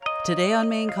Today on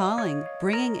Maine Calling,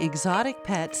 bringing exotic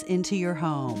pets into your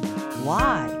home.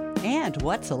 Why and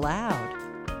what's allowed?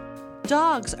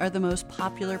 Dogs are the most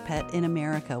popular pet in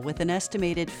America, with an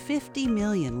estimated 50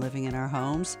 million living in our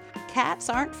homes. Cats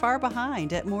aren't far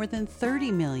behind at more than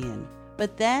 30 million.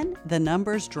 But then the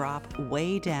numbers drop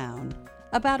way down.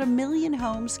 About 1 million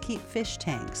homes keep fish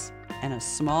tanks, and a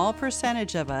small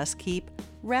percentage of us keep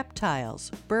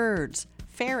reptiles, birds,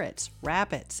 ferrets,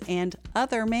 rabbits, and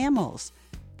other mammals.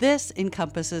 This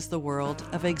encompasses the world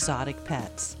of exotic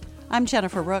pets. I'm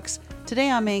Jennifer Rooks.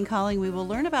 Today on Maine Calling, we will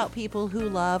learn about people who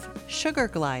love sugar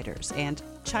gliders and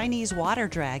Chinese water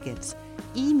dragons,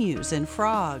 emus and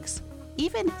frogs,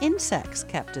 even insects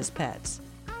kept as pets.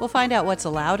 We'll find out what's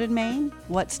allowed in Maine,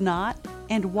 what's not,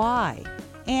 and why.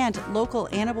 And local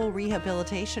animal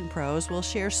rehabilitation pros will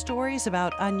share stories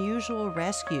about unusual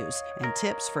rescues and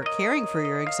tips for caring for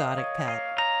your exotic pet.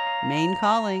 Maine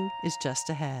Calling is just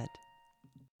ahead.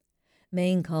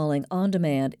 Maine Calling On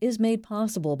Demand is made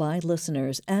possible by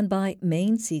listeners and by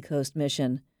Maine Seacoast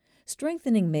Mission,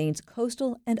 strengthening Maine's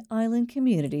coastal and island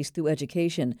communities through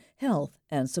education, health,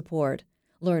 and support.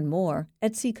 Learn more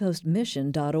at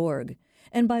seacoastmission.org.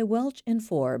 And by Welch and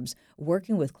Forbes,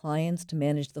 working with clients to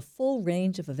manage the full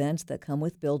range of events that come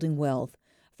with building wealth,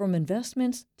 from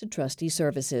investments to trustee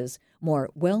services. More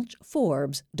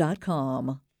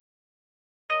welchforbes.com.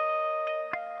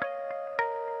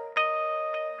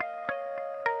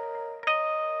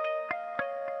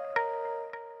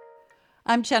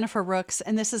 I'm Jennifer Rooks,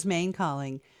 and this is Maine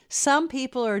Calling. Some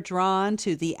people are drawn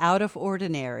to the out of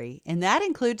ordinary, and that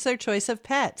includes their choice of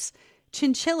pets.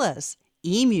 Chinchillas,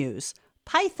 emus,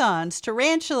 pythons,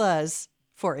 tarantulas,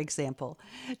 for example.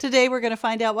 Today we're going to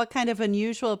find out what kind of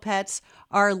unusual pets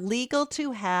are legal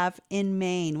to have in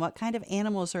Maine, what kind of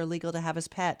animals are legal to have as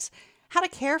pets, how to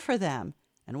care for them,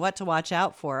 and what to watch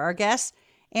out for. Our guest,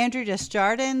 Andrew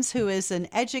Desjardins, who is an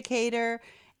educator,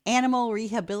 animal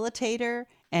rehabilitator,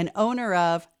 and owner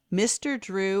of Mr.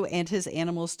 Drew and His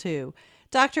Animals Too.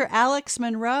 Dr. Alex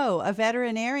Monroe, a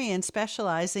veterinarian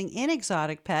specializing in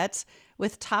exotic pets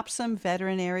with Topsom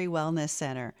Veterinary Wellness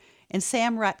Center. And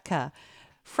Sam Rutka,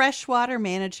 freshwater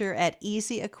manager at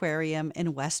Easy Aquarium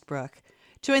in Westbrook.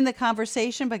 Join the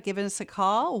conversation by giving us a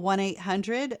call,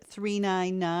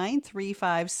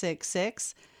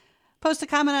 1-800-399-3566. Post a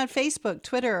comment on Facebook,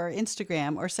 Twitter, or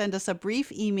Instagram, or send us a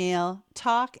brief email,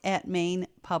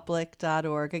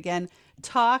 talk@mainepublic.org. Again,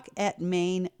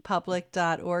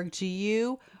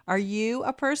 talk@mainepublic.org. Are you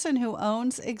a person who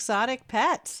owns exotic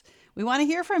pets? We want to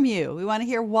hear from you. We want to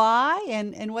hear why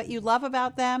and what you love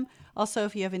about them. Also,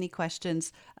 if you have any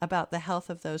questions about the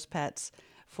health of those pets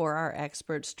for our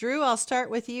experts. Drew, I'll start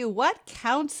with you. What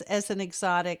counts as an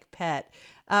exotic pet?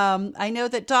 I know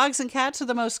that dogs and cats are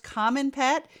the most common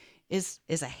pet. Is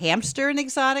a hamster an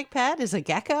exotic pet? Is a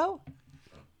gecko?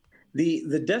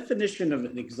 The definition of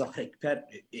an exotic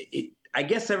pet, I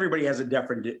guess everybody has a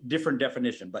different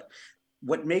definition, but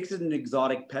what makes it an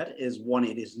exotic pet is, one,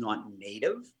 it is not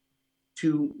native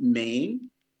to Maine.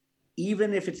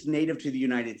 Even if it's native to the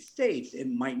United States, it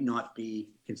might not be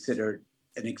considered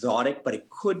an exotic, but it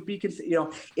could be considered,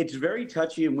 it's very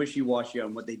touchy and wishy-washy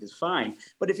on what they define.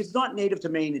 But if it's not native to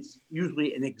Maine, it's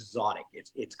usually an exotic.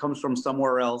 It comes from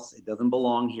somewhere else. It doesn't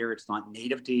belong here. It's not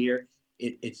native to here.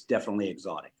 It's definitely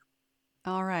exotic.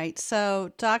 All right.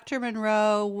 So, Dr.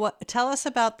 Monroe, tell us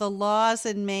about the laws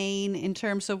in Maine in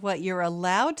terms of what you're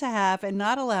allowed to have and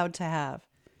not allowed to have.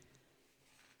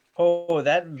 Oh,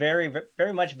 that very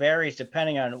much varies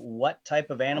depending on what type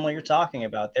of animal you're talking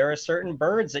about. There are certain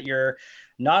birds that you're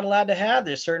not allowed to have.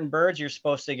 There's certain birds you're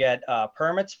supposed to get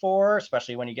permits for,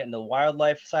 especially when you get into the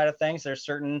wildlife side of things. There's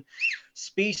certain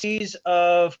species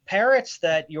of parrots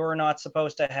that you're not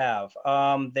supposed to have.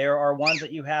 There are ones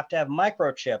that you have to have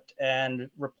microchipped and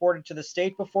reported to the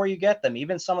state before you get them.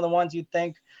 Even some of the ones you'd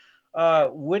think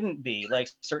wouldn't be, like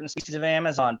certain species of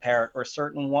Amazon parrot or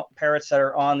certain parrots that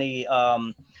are on the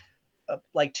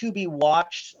like to be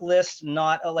watched list,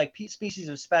 not like species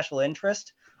of special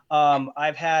interest.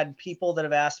 I've had people that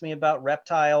have asked me about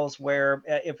reptiles where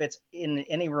if it's in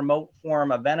any remote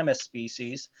form a venomous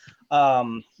species,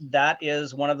 that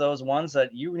is one of those ones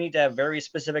that you need to have very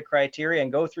specific criteria and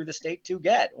go through the state to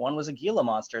get. One was a Gila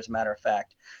monster, as a matter of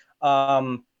fact.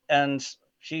 And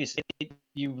geez,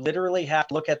 you literally have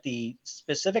to look at the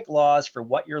specific laws for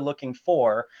what you're looking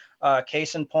for.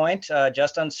 Case in point,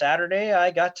 just on Saturday, I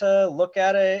got to look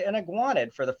at an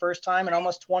iguanid for the first time in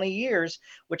almost 20 years,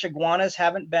 which iguanas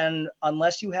haven't been,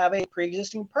 unless you have a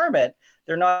pre-existing permit,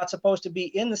 they're not supposed to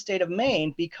be in the state of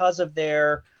Maine because of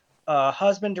their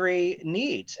husbandry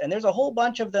needs. And there's a whole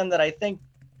bunch of them that I think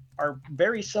are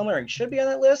very similar and should be on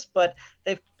that list, but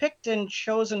they've picked and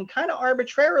chosen kind of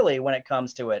arbitrarily when it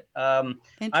comes to it. I'm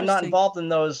not involved in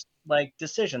those like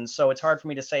decisions, so it's hard for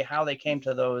me to say how they came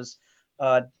to those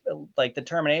like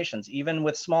determinations. Even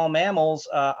with small mammals,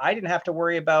 I didn't have to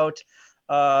worry about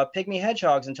pygmy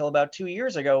hedgehogs until about 2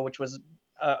 years ago, which was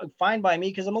fine by me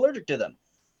because I'm allergic to them.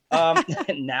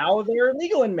 Now they're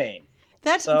legal in Maine.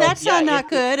 That's not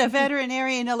good. A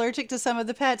veterinarian allergic to some of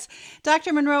the pets.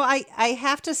 Dr. Monroe, I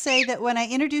have to say that when I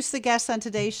introduced the guests on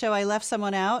today's show, I left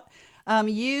someone out.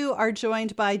 You are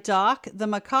joined by Doc the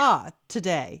macaw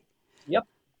today. Yep.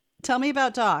 Tell me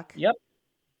about Doc. Yep.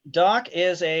 Doc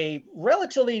is a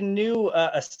relatively new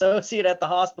associate at the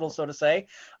hospital, so to say.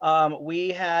 We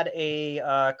had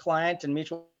a client and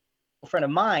mutual friend of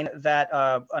mine that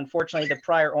unfortunately the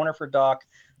prior owner for Doc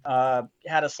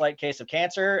had a slight case of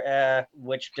cancer,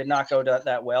 which did not go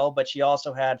that well, but she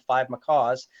also had 5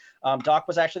 macaws. Doc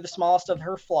was actually the smallest of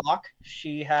her flock.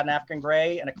 She had an African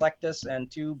gray, an eclectus,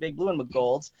 and 2 big blue and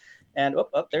golds. And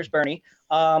there's Bernie.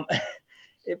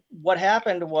 What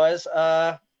happened was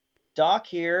Doc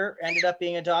here ended up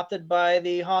being adopted by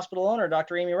the hospital owner,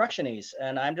 Dr. Amy Ruckshanes.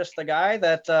 And I'm just the guy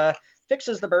that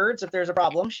fixes the birds if there's a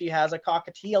problem. She has a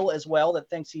cockatiel as well that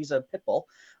thinks he's a pit bull.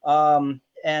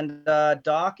 And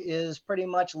Doc is pretty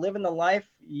much living the life,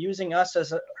 using us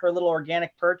as her little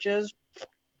organic perches.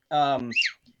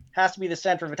 Has to be the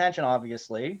center of attention,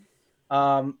 obviously.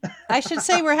 I should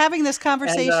say we're having this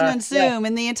conversation on Zoom,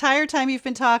 and the entire time you've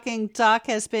been talking, Doc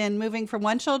has been moving from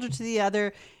one shoulder to the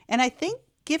other, and I think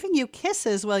giving you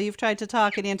kisses while you've tried to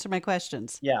talk and answer my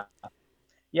questions.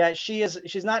 Yeah,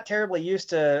 she's not terribly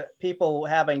used to people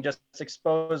having just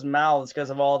exposed mouths because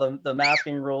of all the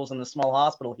masking rules in the small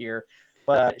hospital here.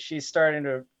 But she's starting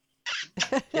to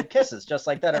give kisses just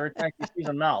like that every time she sees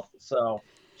a mouth. So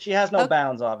she has no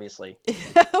bounds, obviously.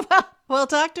 Well,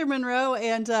 Dr. Monroe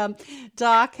and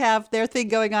Doc have their thing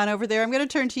going on over there. I'm going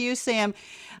to turn to you, Sam.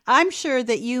 I'm sure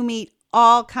that you meet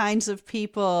all kinds of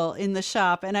people in the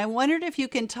shop, and I wondered if you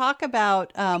can talk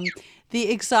about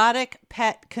the exotic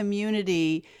pet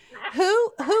community.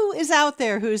 Who is out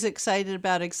there who's excited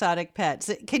about exotic pets?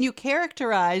 Can you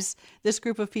characterize this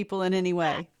group of people in any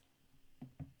way?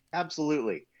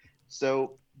 Absolutely.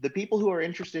 So the people who are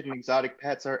interested in exotic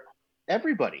pets are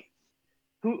everybody.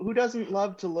 Who doesn't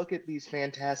love to look at these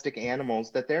fantastic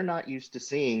animals that they're not used to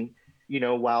seeing,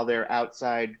 while they're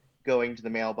outside going to the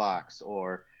mailbox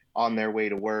or on their way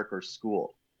to work or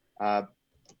school?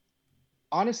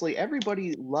 Honestly,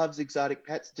 everybody loves exotic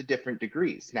pets to different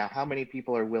degrees. Now, how many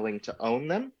people are willing to own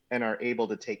them and are able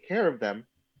to take care of them,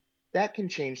 that can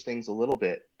change things a little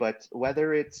bit. But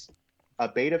whether it's a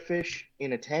betta fish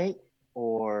in a tank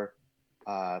or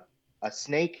a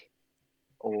snake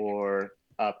or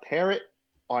a parrot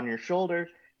on your shoulder,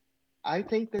 I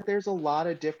think that there's a lot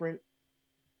of different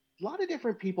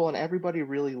people, and everybody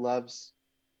really loves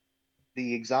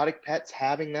the exotic pets,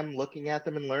 having them, looking at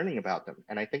them, and learning about them.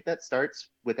 And I think that starts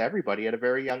with everybody at a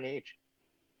very young age.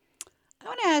 I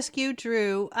want to ask you,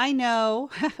 Drew. I know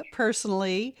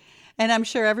personally, and I'm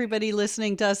sure everybody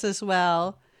listening does as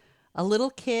well, a little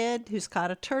kid who's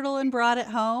caught a turtle and brought it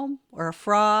home, or a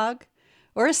frog,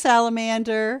 or a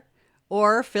salamander,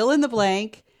 or fill in the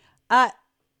blank.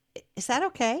 Is that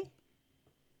okay?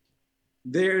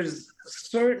 There's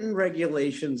certain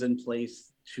regulations in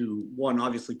place to, one,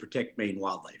 obviously protect Maine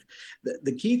wildlife.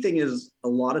 The key thing is, a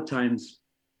lot of times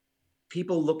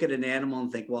people look at an animal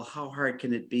and think, well, how hard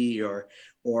can it be? Or,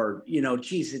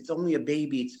 geez, it's only a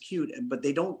baby, it's cute, but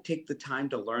they don't take the time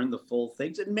to learn the full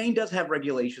things. And Maine does have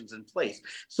regulations in place.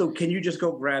 So can you just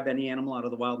go grab any animal out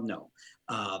of the wild? No,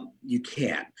 you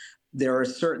can't. There are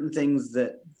certain things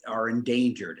that are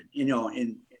endangered,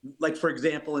 like, for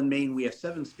example, in Maine, we have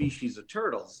 7 species of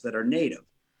turtles that are native,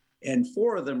 and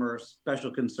 4 of them are special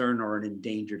concern or an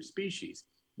endangered species.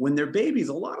 When they're babies,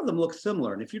 a lot of them look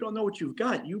similar. And if you don't know what you've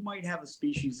got, you might have a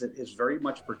species that is very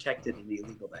much protected and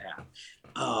illegal to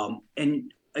have.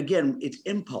 And again, it's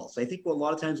impulse. I think a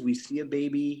lot of times we see a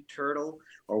baby turtle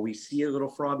or we see a little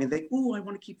frog and think, oh, I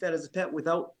want to keep that as a pet,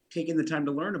 without taking the time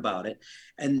to learn about it.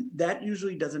 And that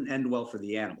usually doesn't end well for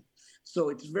the animal. So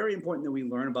it's very important that we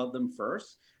learn about them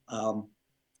first.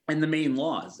 And the Maine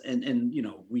laws, and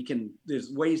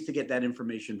there's ways to get that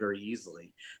information very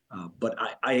easily. But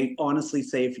I honestly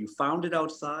say, if you found it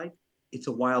outside, it's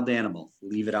a wild animal.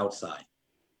 Leave it outside.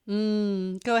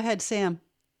 Go ahead, Sam.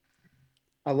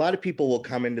 A lot of people will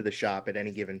come into the shop at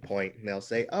any given point and they'll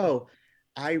say, oh,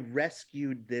 I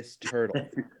rescued this turtle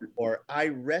or I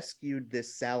rescued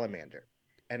this salamander.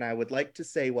 And I would like to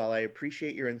say, while I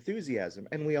appreciate your enthusiasm,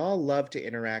 and we all love to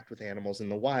interact with animals in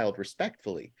the wild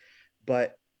respectfully,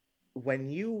 but when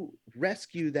you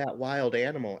rescue that wild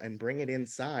animal and bring it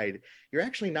inside, you're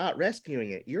actually not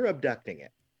rescuing it, you're abducting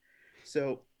it.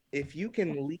 So if you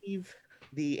can leave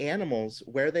the animals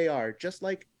where they are, just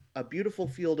like a beautiful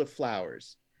field of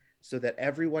flowers, so that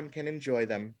everyone can enjoy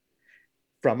them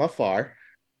from afar,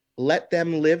 let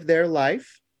them live their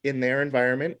life in their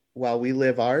environment while we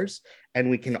live ours, and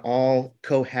we can all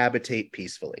cohabitate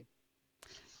peacefully.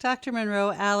 Dr.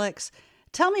 Monroe, Alex,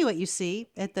 tell me what you see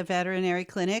at the veterinary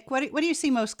clinic. What do you see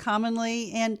most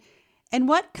commonly, and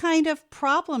what kind of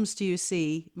problems do you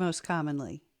see most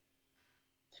commonly?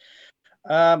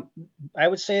 I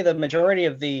would say the majority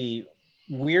of the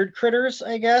weird critters,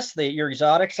 I guess, your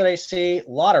exotics that I see, a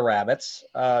lot of rabbits,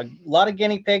 a lot of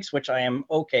guinea pigs, which I am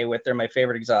okay with. They're my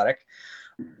favorite exotic.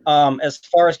 As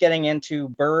far as getting into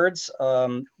birds,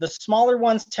 the smaller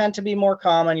ones tend to be more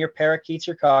common, your parakeets,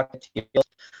 your cockatiels.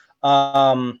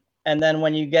 And then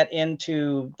when you get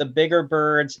into the bigger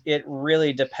birds, it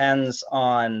really depends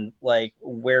on like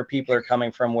where people are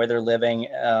coming from, where they're living.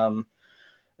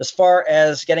 As far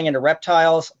as getting into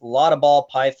reptiles, a lot of ball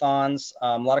pythons,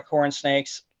 a lot of corn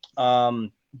snakes.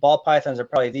 Ball pythons are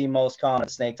probably the most common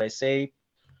snakes I see.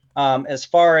 As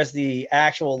far as the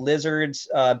actual lizards,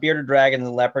 bearded dragons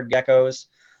and leopard geckos.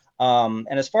 And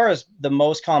as far as the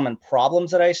most common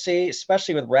problems that I see,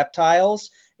 especially with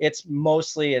reptiles, it's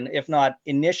mostly, and if not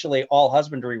initially, all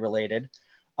husbandry related.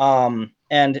 And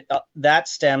that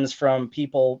stems from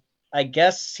people, I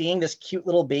guess, seeing this cute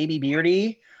little baby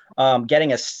beardy,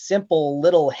 getting a simple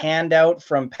little handout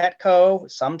from Petco,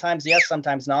 sometimes yes,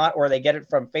 sometimes not, or they get it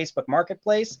from Facebook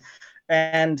Marketplace.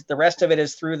 And the rest of it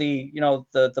is through the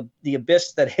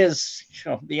abyss that is,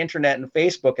 the internet and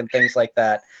Facebook and things like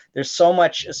that. There's so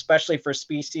much, especially for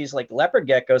species like leopard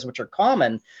geckos, which are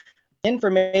common,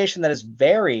 information that is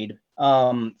varied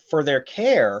for their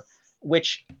care,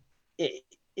 which it's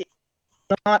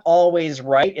not always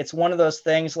right. It's one of those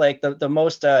things like the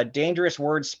most dangerous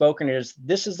word spoken is,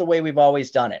 this is the way we've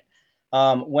always done it.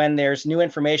 When there's new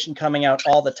information coming out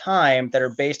all the time that are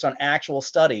based on actual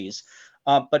studies,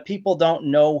 but people don't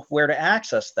know where to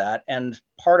access that. And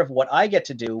part of what I get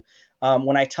to do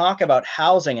when I talk about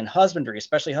housing and husbandry,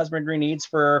 especially husbandry needs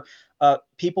for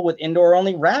people with indoor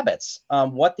only rabbits,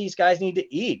 what these guys need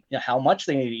to eat, how much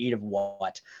they need to eat of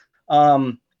what.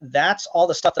 That's all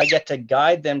the stuff that I get to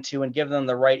guide them to and give them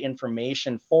the right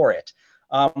information for it.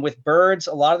 With birds,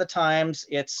 a lot of the times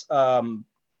it's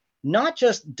not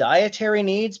just dietary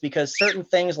needs, because certain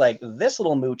things like this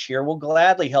little mooch here will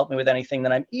gladly help me with anything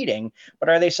that I'm eating, but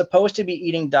are they supposed to be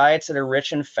eating diets that are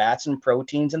rich in fats and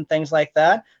proteins and things like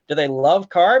that? Do they love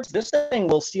carbs? This thing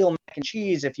will steal mac and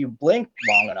cheese if you blink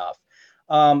long enough.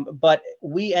 But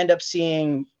we end up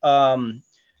seeing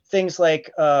things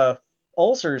like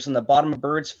ulcers in the bottom of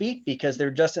birds' feet because they're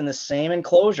just in the same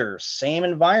enclosure, same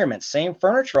environment, same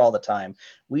furniture all the time.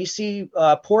 We see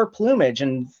poor plumage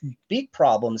and beak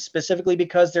problems specifically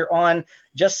because they're on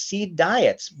just seed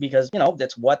diets, because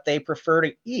that's what they prefer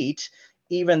to eat,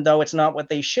 even though it's not what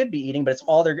they should be eating, but it's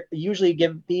all they're usually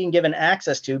being given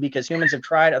access to, because humans have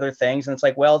tried other things and it's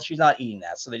like, well, she's not eating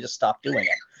that, so they just stop doing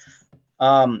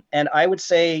it. And I would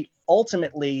say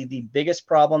ultimately the biggest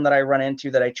problem that I run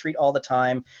into that I treat all the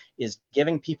time is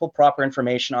giving people proper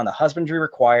information on the husbandry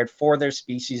required for their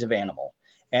species of animal.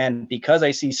 And because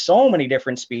I see so many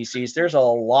different species, there's a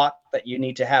lot that you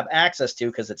need to have access to,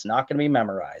 because it's not going to be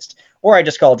memorized. Or I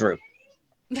just call Drew.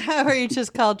 Or you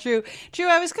just called Drew. Drew,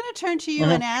 I was going to turn to you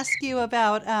and ask you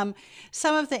about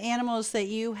some of the animals that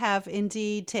you have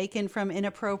indeed taken from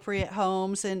inappropriate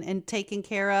homes and taken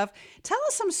care of. Tell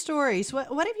us some stories.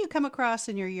 What have you come across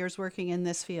in your years working in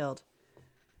this field?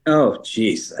 Oh,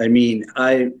 geez. I mean,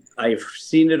 I've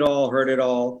seen it all, heard it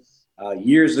all.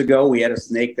 Years ago, we had a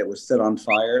snake that was set on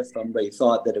fire. Somebody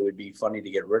thought that it would be funny to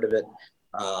get rid of it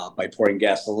by pouring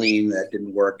gasoline. That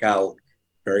didn't work out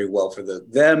very well for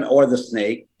them or the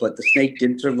snake, but the snake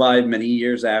did survive many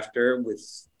years after with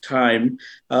time,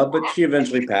 but she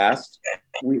eventually passed.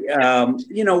 We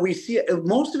see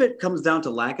most of it comes down to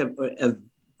lack of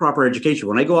proper education.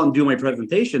 When I go out and do my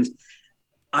presentations,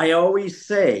 I always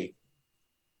say,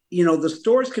 the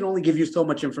stores can only give you so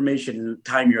much information in the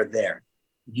time you're there.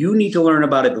 You need to learn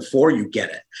about it before you get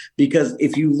it, because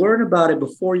if you learn about it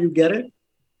before you get it,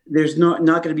 there's not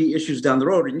going to be issues down the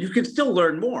road, and you can still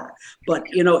learn more. But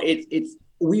it's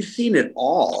we've seen it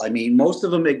all. I mean, most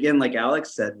of them, again, like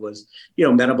Alex said, was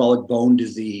metabolic bone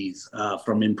disease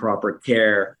from improper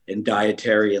care and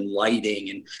dietary and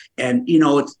lighting, and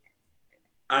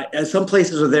some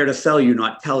places are there to sell you,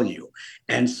 not tell you.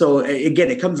 And so again,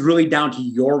 it comes really down to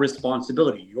your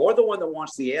responsibility. You're the one that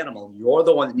wants the animal. You're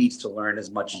the one that needs to learn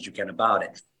as much as you can about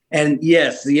it. And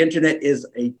yes, the internet is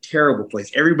a terrible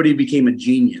place. Everybody became a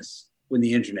genius when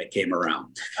the internet came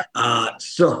around.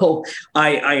 So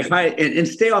and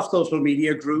stay off social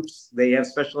media groups. They have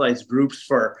specialized groups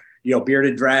for,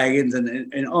 bearded dragons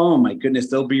and oh my goodness,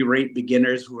 they'll berate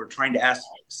beginners who are trying to ask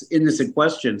innocent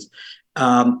questions.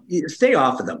 Stay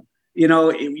off of them.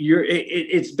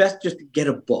 It's best just to get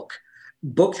a book.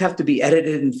 Books have to be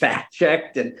edited and fact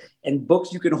checked, and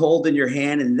books you can hold in your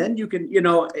hand, and then you can,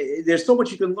 there's so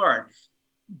much you can learn.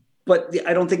 But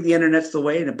I don't think the internet's the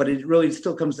way, but it really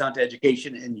still comes down to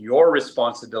education and your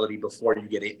responsibility before you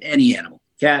get any animal.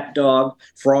 Cat, dog,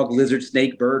 frog, lizard,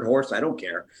 snake, bird, horse, I don't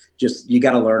care. Just, you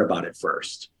got to learn about it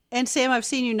first. And Sam, I've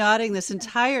seen you nodding this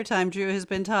entire time Drew has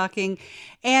been talking.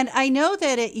 And I know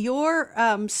that at your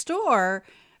store,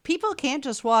 people can't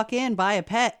just walk in, buy a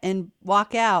pet, and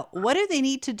walk out. What do they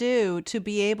need to do to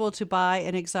be able to buy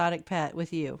an exotic pet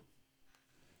with you?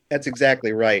 That's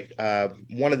exactly right.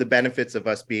 One of the benefits of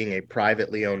us being a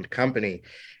privately owned company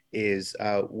is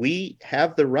we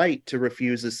have the right to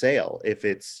refuse a sale if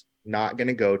it's not going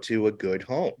to go to a good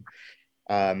home.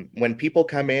 When people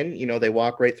come in, they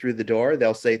walk right through the door.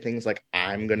 They'll say things like,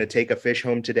 I'm going to take a fish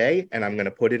home today and I'm going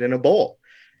to put it in a bowl.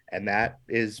 And that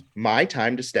is my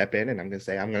time to step in, and I'm going to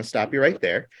say, I'm going to stop you right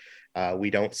there. We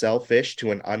don't sell fish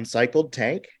to an uncycled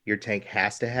tank. Your tank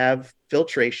has to have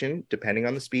filtration. Depending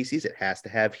on the species, it has to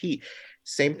have heat.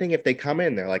 Same thing if they come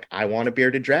in, they're like, I want a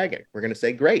bearded dragon. We're going to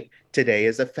say, great. Today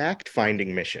is a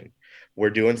fact-finding mission. We're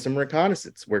doing some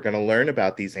reconnaissance. We're going to learn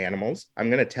about these animals. I'm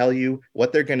going to tell you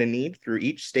what they're going to need through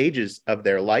each stages of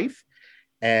their life.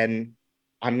 And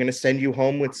I'm going to send you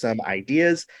home with some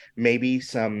ideas, maybe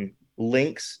some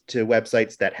links to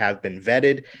websites that have been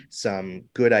vetted, some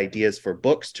good ideas for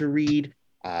books to read,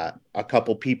 a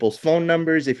couple people's phone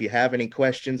numbers if you have any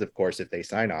questions, of course, if they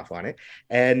sign off on it.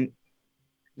 And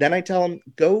then I tell them,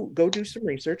 go do some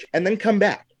research and then come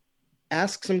back.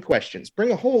 Ask some questions.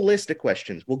 Bring a whole list of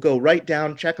questions. We'll go right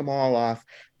down, check them all off,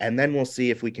 and then we'll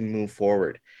see if we can move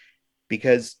forward.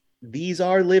 Because these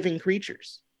are living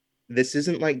creatures. This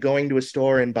isn't like going to a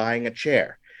store and buying a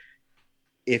chair.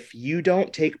 If you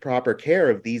don't take proper care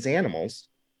of these animals,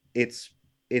 it's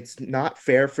not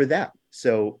fair for them.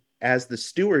 So as the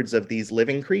stewards of these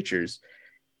living creatures,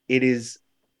 it is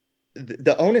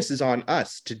the onus is on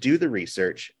us to do the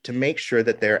research to make sure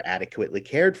that they're adequately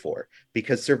cared for,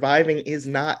 because surviving is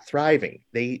not thriving.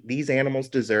 These animals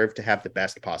deserve to have the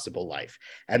best possible life.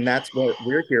 And that's what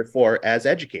we're here for as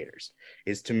educators,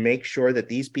 is to make sure that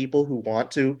these people who want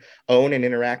to own and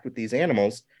interact with these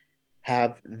animals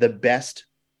have the best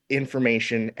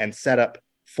information and setup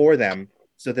for them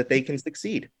so that they can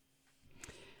succeed.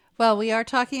 Well, we are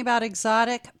talking about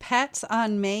exotic pets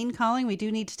on Maine Calling. We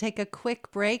do need to take a quick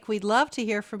break. We'd love to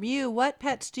hear from you. What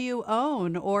pets do you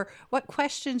own, or what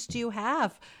questions do you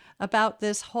have about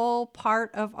this whole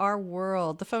part of our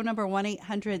world? The phone number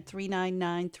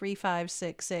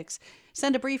 1-800-399-3566.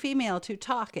 Send a brief email to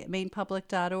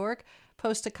talk@mainepublic.org.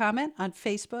 Post a comment on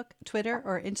Facebook, Twitter,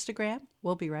 or Instagram.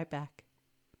 We'll be right back.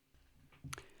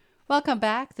 Welcome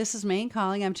back. This is Maine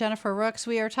Calling. I'm Jennifer Rooks.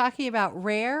 We are talking about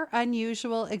rare,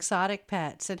 unusual, exotic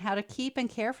pets and how to keep and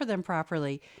care for them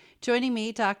properly. Joining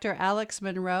me, Dr. Alex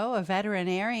Monroe, a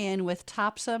veterinarian with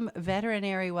Topsom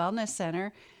Veterinary Wellness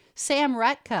Center, Sam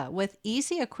Rutka with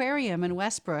Easy Aquarium in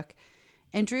Westbrook,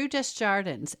 and Drew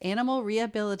Desjardins, animal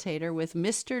rehabilitator with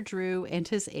Mr. Drew and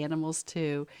his animals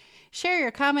too. Share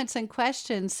your comments and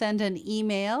questions. Send an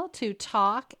email to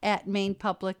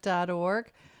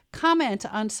talk@mainepublic.org. Comment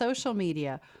on social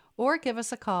media, or give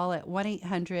us a call at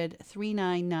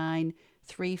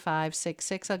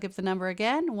 1-800-399-3566. I'll give the number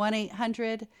again,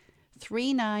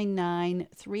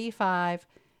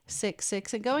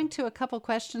 1-800-399-3566. And going to a couple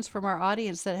questions from our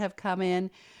audience that have come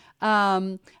in.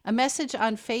 A message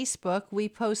on Facebook, we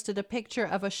posted a picture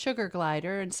of a sugar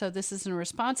glider, and so this is in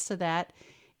response to that.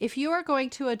 If you are going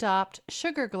to adopt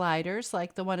sugar gliders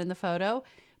like the one in the photo,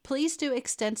 please do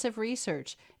extensive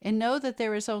research and know that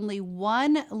there is only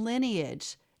one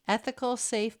lineage, ethical,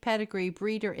 safe pedigree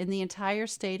breeder in the entire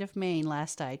state of Maine,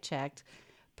 last I checked.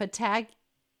 Patagia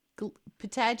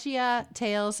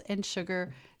Tails and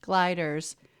Sugar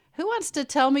Gliders. Who wants to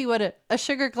tell me what a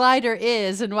sugar glider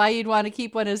is and why you'd want to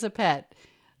keep one as a pet?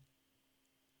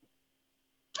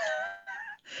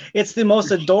 It's the most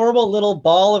adorable little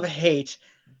ball of hate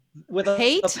with a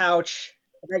Hate? pouch.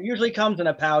 That usually comes in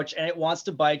a pouch, and it wants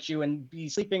to bite you and be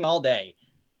sleeping all day.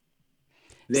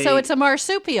 So it's a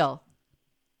marsupial.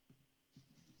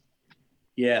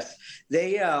 Yes,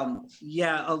 they. A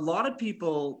lot of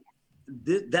people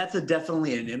That's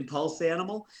definitely an impulse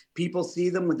animal. People see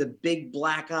them with the big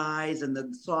black eyes and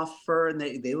the soft fur, and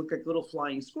they look like little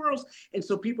flying squirrels. And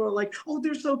so people are like, oh,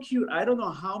 they're so cute. I don't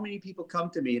know how many people come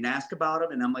to me and ask about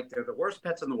them. And I'm like, they're the worst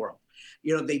pets in the world.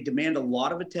 They demand a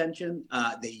lot of attention.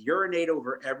 They urinate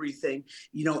over everything.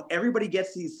 Everybody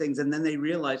gets these things, and then they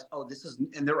realize, oh, this is,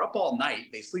 and they're up all night.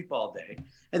 They sleep all day.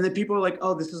 And then people are like,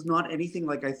 oh, this is not anything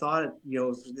like I thought.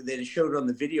 They showed on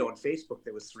the video on Facebook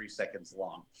that was 3 seconds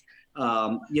long.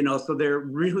 So they're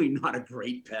really not a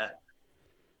great pet.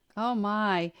 Oh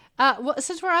my. Well,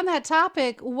 since we're on that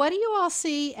topic, what do you all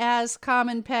see as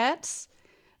common pets,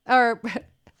 or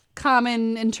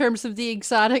common in terms of the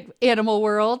exotic animal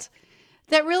world,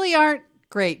 that really aren't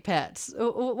great pets?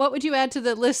 What would you add to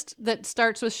the list that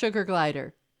starts with sugar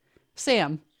glider?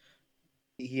 Sam?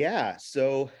 Yeah,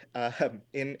 so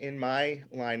in my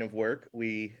line of work,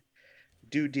 we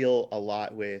do deal a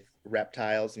lot with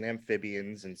reptiles and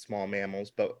amphibians and small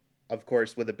mammals, but of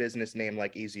course, with a business name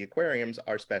like Easy Aquariums,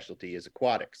 our specialty is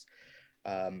aquatics.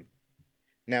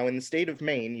 Now, in the state of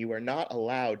Maine, you are not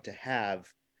allowed to have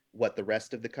what the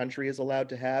rest of the country is allowed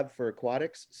to have for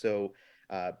aquatics. So,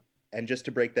 and just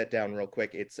to break that down real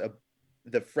quick,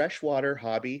 the freshwater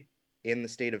hobby in the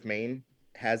state of Maine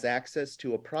has access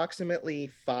to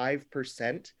approximately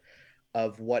 5%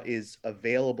 of what is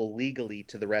available legally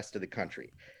to the rest of the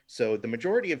country. So the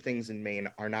majority of things in Maine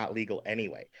are not legal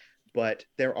anyway, but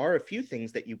there are a few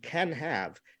things that you can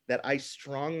have that I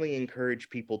strongly encourage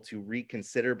people to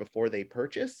reconsider before they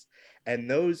purchase. And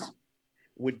those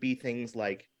would be things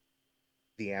like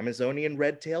the Amazonian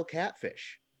red-tailed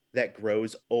catfish that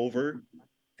grows over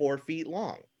 4 feet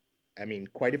long. I mean,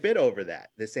 quite a bit over that.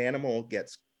 This animal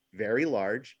gets very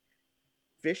large.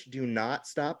 Fish do not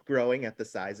stop growing at the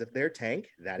size of their tank.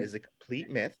 That is a complete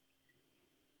myth.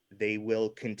 They will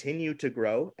continue to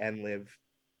grow and live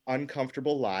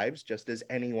uncomfortable lives, just as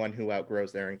anyone who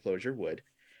outgrows their enclosure would.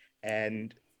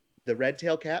 And the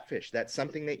red-tailed catfish, that's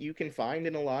something that you can find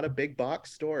in a lot of big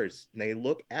box stores. And they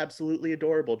look absolutely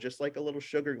adorable, just like a little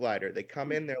sugar glider. They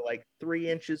come in, they're like 3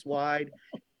 inches wide,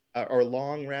 or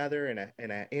long rather,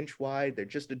 and an inch wide. They're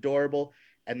just adorable.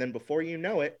 And then before you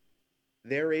know it,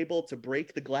 they're able to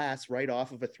break the glass right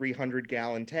off of a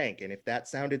 300-gallon tank. And if that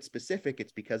sounded specific,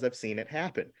 it's because I've seen it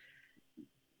happen.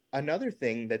 Another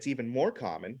thing that's even more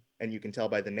common, and you can tell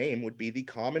by the name, would be the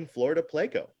common Florida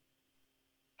pleco,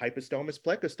 Hypostomus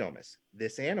plecostomus.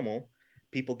 This animal,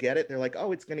 people get it, they're like,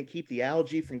 oh, it's going to keep the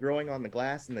algae from growing on the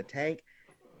glass in the tank.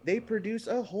 They produce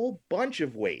a whole bunch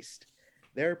of waste.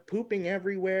 They're pooping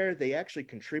everywhere. They actually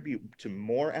contribute to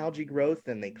more algae growth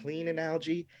than they clean in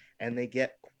algae, and they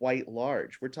get quite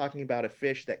large. We're talking about a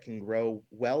fish that can grow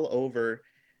well over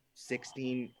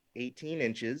 16, 18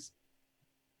 inches,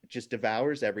 just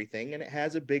devours everything, and it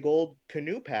has a big old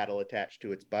canoe paddle attached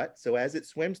to its butt. So as it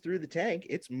swims through the tank,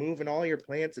 it's moving all your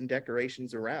plants and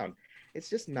decorations around. It's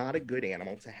just not a good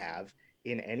animal to have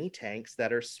in any tanks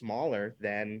that are smaller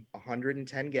than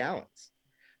 110 gallons.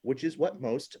 Which is what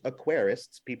most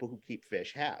aquarists, people who keep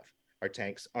fish, have, are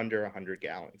tanks under 100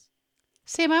 gallons.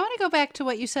 Sam, I want to go back to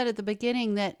what you said at the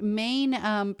beginning, that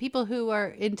Maine, people who are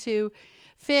into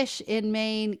fish in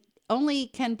Maine only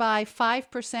can buy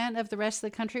 5% of the rest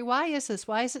of the country. Why is this?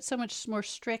 Why is it so much more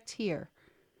strict here?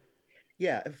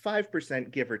 Yeah, 5%,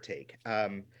 give or take.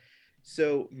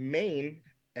 So Maine,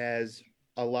 as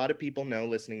a lot of people know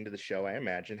listening to the show, I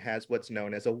imagine, has what's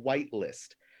known as a white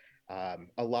list.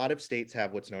 A lot of states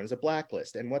have what's known as a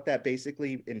blacklist. And what that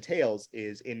basically entails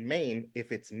is in Maine,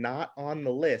 if it's not on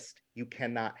the list, you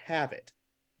cannot have it.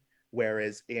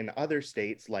 Whereas in other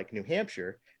states like New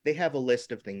Hampshire, they have a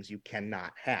list of things you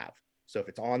cannot have. So if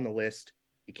it's on the list,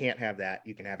 you can't have that.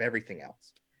 You can have everything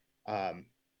else.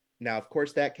 Now, of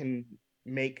course, that can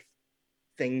make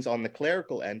things on the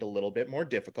clerical end a little bit more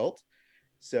difficult.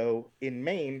 So in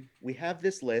Maine, we have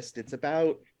this list. It's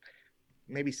about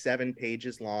maybe 7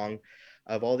 pages long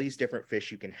of all these different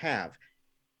fish you can have.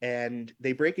 And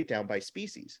they break it down by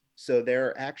species. So there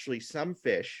are actually some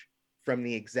fish from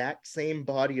the exact same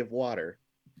body of water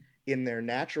in their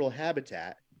natural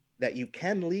habitat that you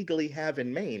can legally have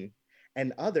in Maine,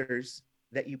 and others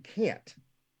that you can't,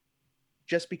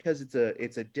 just because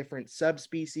it's a different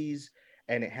subspecies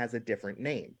and it has a different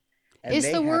name. And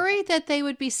is the worry that they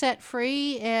would be set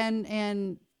free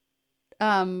and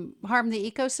harm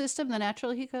the ecosystem, the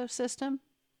natural ecosystem?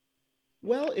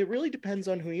 Well, it really depends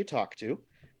on who you talk to.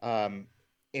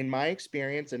 In my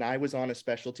experience, and I was on a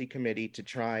specialty committee to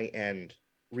try and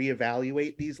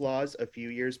reevaluate these laws a few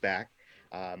years back.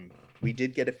 We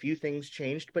did get a few things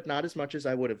changed, but not as much as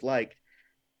I would have liked.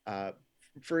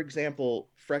 For example,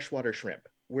 freshwater shrimp.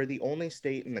 we're the only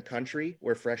state in the country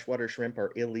where freshwater shrimp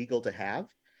are illegal to have,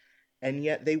 and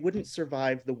yet they wouldn't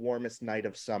survive the warmest night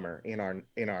of summer in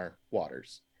our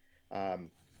waters.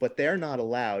 But they're not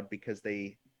allowed because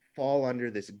they fall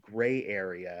under this gray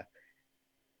area,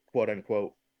 quote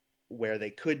unquote, where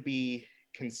they could be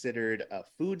considered a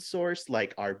food source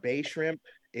like our bay shrimp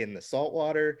in the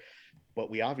saltwater, but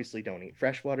we obviously don't eat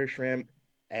freshwater shrimp.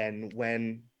 And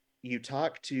when you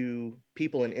talk to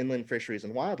people in inland fisheries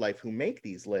and wildlife who make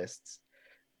these lists,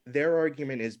 their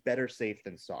argument is better safe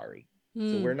than sorry.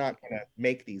 So we're not going to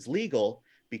make these legal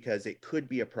because it could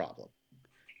be a problem.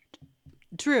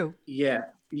 True. Yeah.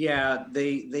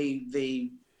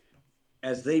 They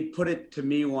as they put it to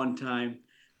me one time,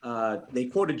 they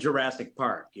quoted Jurassic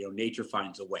Park, nature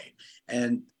finds a way.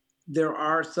 And there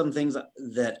are some things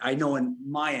that I know in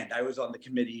my end. I was on the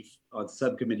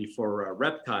subcommittee for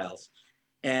reptiles,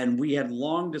 and we had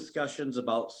long discussions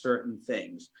about certain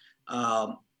things.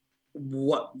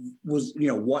 What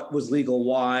was legal,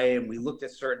 why, and we looked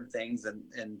at certain things,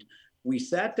 and we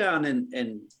sat down,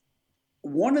 and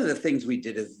one of the things we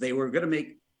did is they were going to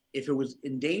make, if it was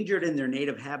endangered in their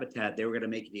native habitat, they were going to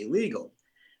make it illegal.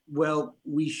 Well,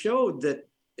 we showed that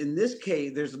in this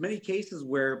case, there's many cases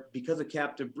where, because of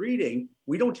captive breeding,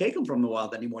 we don't take them from the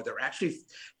wild anymore. They're actually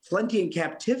plenty in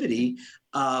captivity,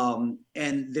 and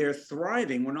they're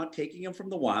thriving. We're not taking them from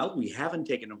the wild. We haven't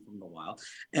taken them from the wild.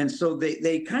 And so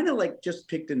they kind of like just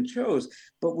picked and chose.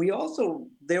 But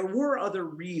there were other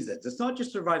reasons. It's not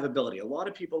just survivability. A lot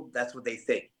of people, that's what they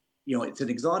think. It's an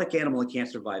exotic animal, it can't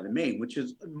survive in Maine, which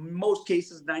is in most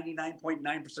cases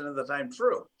 99.9% of the time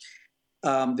true.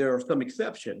 There are some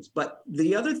exceptions, but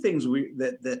the other things we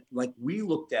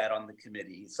looked at on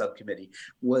the subcommittee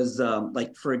was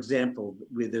for example,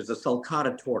 there's a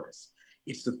sulcata tortoise.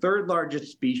 It's the third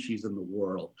largest species in the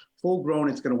world. Full grown,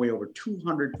 it's going to weigh over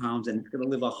 200 pounds and it's going to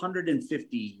live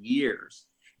 150 years.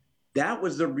 That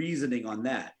was the reasoning on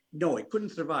that. No, it couldn't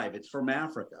survive. It's from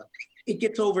Africa. It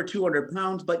gets over 200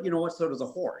 pounds, but you know what? So does a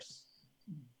horse.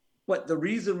 But the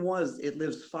reason was it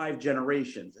lives 5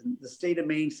 generations. And the state of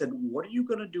Maine said, what are you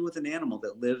going to do with an animal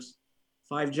that lives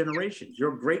 5 generations?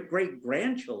 Your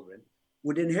great-great-grandchildren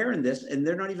would inherit this, and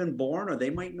they're not even born, or they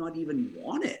might not even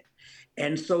want it.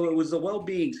 And so it was the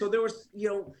well-being. So there was,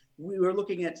 we were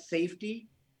looking at safety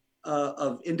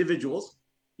of individuals.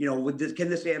 Can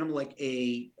this animal, like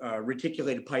a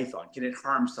reticulated python, can it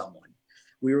harm someone?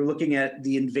 We were looking at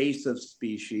the invasive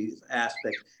species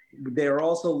aspect. They're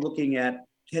also looking at,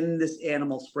 can this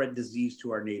animal spread disease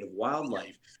to our native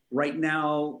wildlife? Right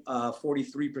now,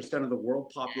 43% of the world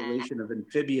population of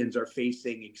amphibians are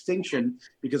facing extinction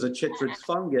because of chytrids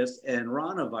fungus and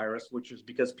ranavirus, which is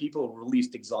because people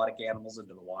released exotic animals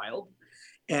into the wild.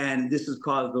 And this has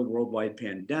caused a worldwide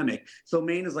pandemic. So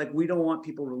Maine is like, we don't want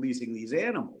people releasing these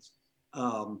animals.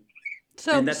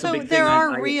 So there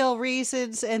are real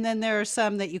reasons, and then there are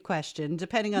some that you question,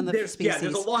 depending on the species. Yeah,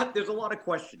 there's a lot of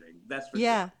questioning. That's for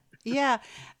sure. Yeah.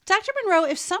 Dr. Monroe,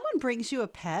 if someone brings you a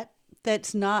pet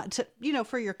that's not,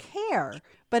 for your care,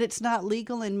 but it's not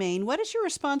legal in Maine, what is your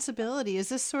responsibility? Is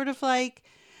this sort of like,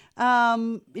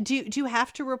 do you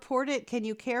have to report it? Can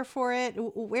you care for it?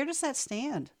 Where does that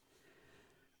stand?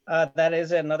 That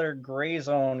is another gray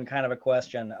zone kind of a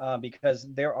question, because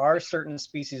there are certain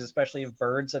species, especially of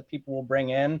birds, that people will bring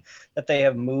in that they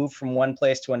have moved from one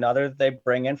place to another. They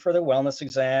bring in for their wellness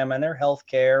exam and their health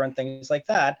care and things like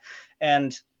that.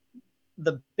 And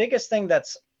the biggest thing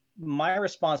that's my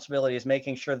responsibility is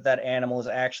making sure that animal is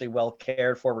actually well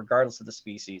cared for, regardless of the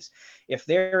species. If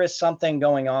there is something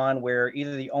going on where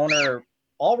either the owner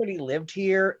already lived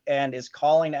here and is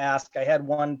calling to ask, I had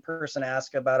one person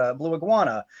ask about a blue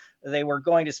iguana. They were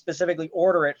going to specifically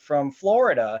order it from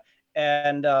Florida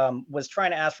and was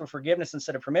trying to ask for forgiveness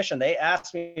instead of permission. They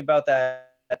asked me about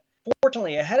that,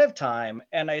 fortunately, ahead of time.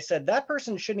 And I said, that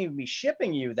person shouldn't even be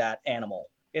shipping you that animal.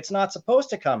 It's not supposed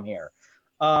to come here.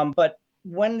 But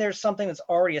when there's something that's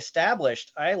already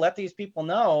established, I let these people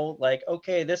know, like,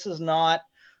 okay, this is not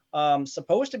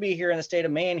supposed to be here in the state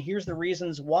of Maine. Here's the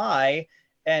reasons why.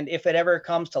 And if it ever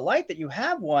comes to light that you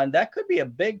have one, that could be a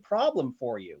big problem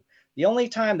for you. The only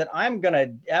time that I'm going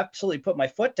to absolutely put my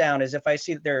foot down is if I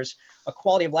see that there's a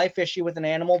quality of life issue with an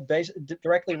animal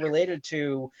directly related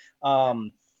to,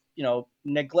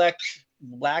 neglect,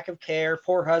 lack of care,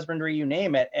 poor husbandry, you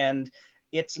name it. And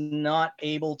it's not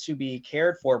able to be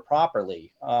cared for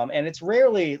properly. And it's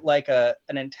rarely like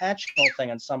an intentional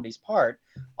thing on somebody's part.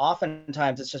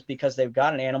 Oftentimes it's just because they've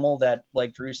got an animal that,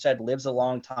 like Drew said, lives a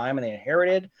long time and they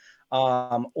inherited,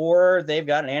 or they've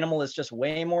got an animal that's just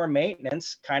way more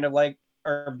maintenance, kind of like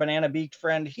our banana beaked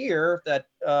friend here that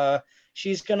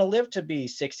she's going to live to be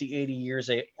 60, 80 years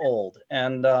old.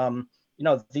 And,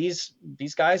 these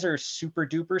guys are super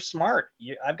duper smart.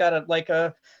 I've got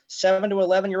a 7 to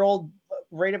 11-year-old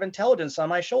rate of intelligence on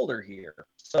my shoulder here.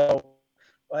 So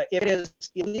if it is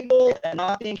illegal and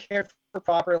not being cared for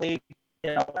properly,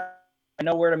 I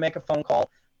know where to make a phone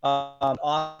call.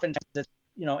 Oftentimes it's,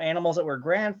 animals that were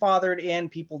grandfathered in,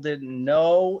 people didn't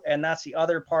know. And that's the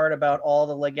other part about all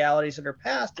the legalities that are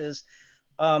passed is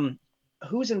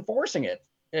who's enforcing it?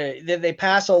 They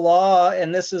pass a law,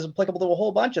 and this is applicable to a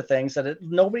whole bunch of things, that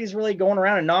nobody's really going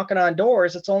around and knocking on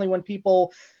doors. It's only when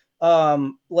people,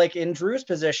 like in Drew's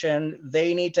position,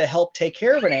 they need to help take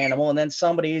care of an animal, and then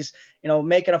somebody's,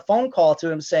 making a phone call to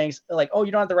him saying like, oh,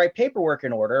 you don't have the right paperwork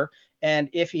in order. And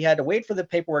if he had to wait for the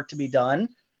paperwork to be done,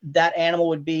 that animal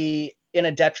would be in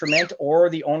a detriment, or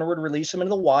the owner would release them into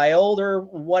the wild or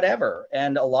whatever.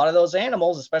 And a lot of those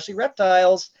animals, especially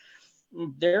reptiles,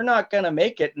 they're not going to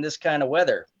make it in this kind of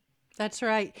weather. That's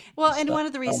right. Well, and one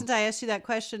of the reasons I asked you that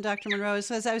question, Dr. Monroe, is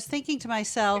because I was thinking to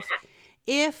myself,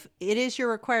 if it is your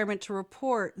requirement to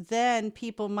report, then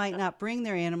people might not bring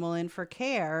their animal in for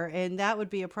care, and that would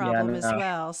be a problem as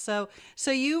well. So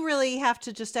you really have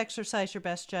to just exercise your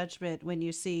best judgment when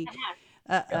you see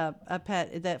a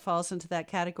pet that falls into that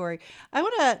category. I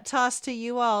want to toss to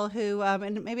you all who,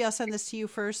 and maybe I'll send this to you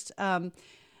first,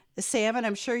 Sam, and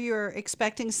I'm sure you're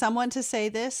expecting someone to say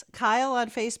this. Kyle on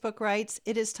Facebook writes,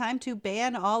 "It is time to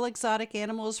ban all exotic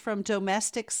animals from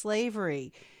domestic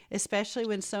slavery, especially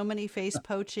when so many face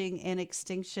poaching and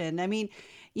extinction." I mean,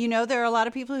 there are a lot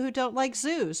of people who don't like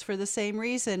zoos for the same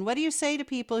reason. What do you say to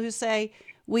people who say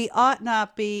we ought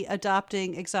not be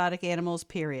adopting exotic animals,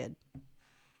 period?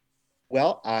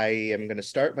 Well, I am going to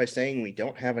start by saying we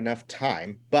don't have enough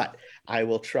time, but I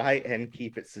will try and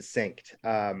keep it succinct.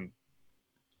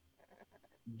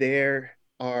 There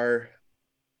are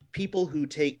people who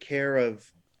take care of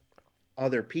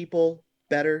other people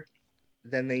better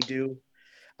than they do.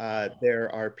 There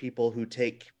are people who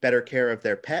take better care of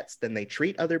their pets than they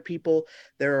treat other people.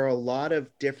 There are a lot of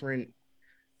different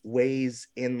ways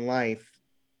in life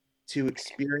to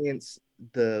experience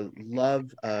the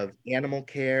love of animal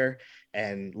care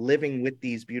and living with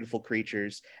these beautiful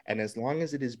creatures. And as long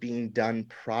as it is being done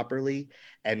properly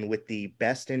and with the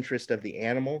best interest of the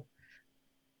animal,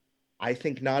 I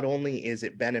think not only is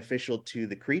it beneficial to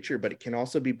the creature, but it can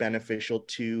also be beneficial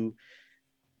to,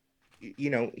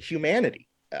 humanity.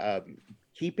 I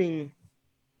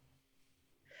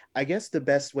guess the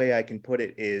best way I can put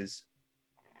it is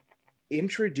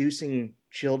introducing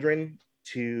children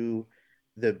to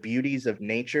the beauties of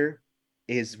nature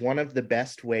is one of the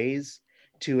best ways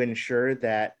to ensure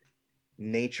that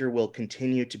nature will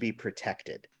continue to be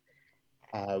protected.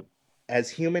 As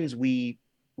humans, we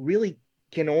really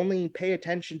can only pay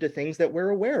attention to things that we're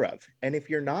aware of. And if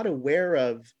you're not aware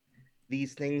of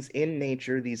these things in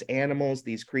nature, these animals,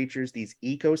 these creatures, these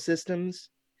ecosystems,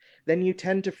 then you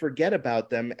tend to forget about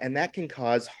them, and that can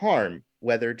cause harm,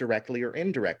 whether directly or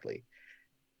indirectly.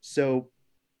 So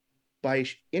by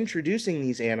introducing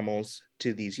these animals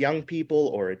to these young people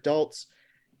or adults,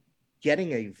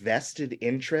 getting a vested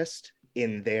interest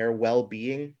in their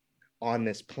well-being on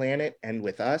this planet and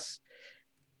with us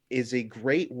is a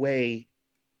great way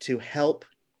to help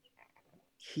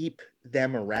keep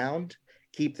them around,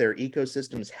 keep their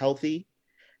ecosystems healthy,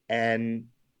 and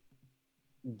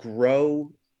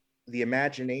grow the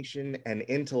imagination and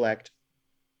intellect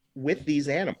with these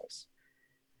animals.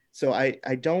 So I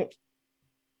don't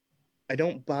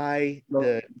buy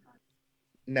the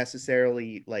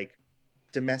necessarily like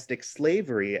domestic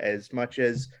slavery as much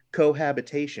as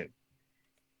cohabitation.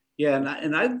 Yeah,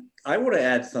 and I want to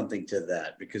add something to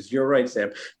that, because you're right,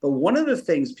 Sam. But one of the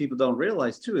things people don't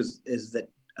realize too is that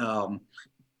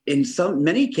in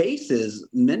many cases,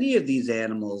 many of these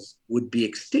animals would be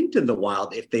extinct in the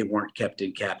wild if they weren't kept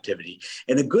in captivity.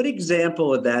 And a good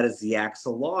example of that is the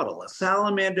axolotl, a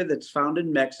salamander that's found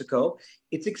in Mexico.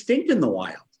 It's extinct in the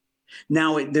wild.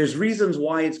 Now, there's reasons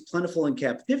why it's plentiful in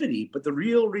captivity, but the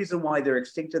real reason why they're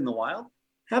extinct in the wild,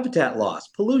 habitat loss,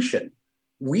 pollution.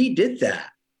 We did that.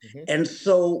 Mm-hmm. And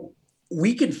so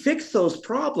we can fix those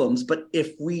problems, but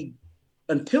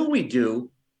until we do,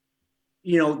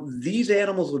 these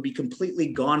animals would be completely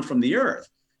gone from the earth.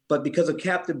 But because of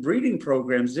captive breeding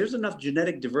programs, there's enough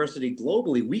genetic diversity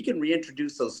globally, we can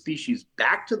reintroduce those species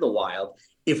back to the wild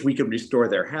if we can restore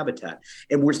their habitat.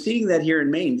 And we're seeing that here in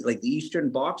Maine, like the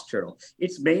eastern box turtle.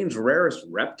 It's Maine's rarest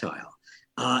reptile.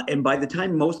 And by the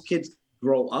time most kids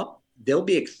grow up, they'll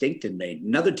be extinct in Maine,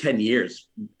 another 10 years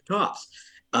tops.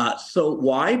 So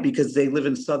why? Because they live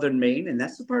in southern Maine, and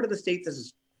that's the part of the state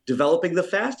that's developing the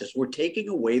fastest. We're taking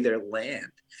away their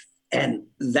land. And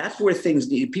that's where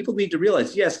people need to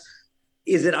realize, yes,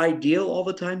 is it ideal all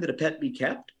the time that a pet be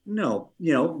kept? No,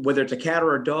 whether it's a cat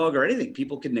or a dog or anything,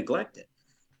 people can neglect it.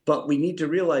 But we need to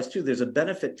realize too, there's a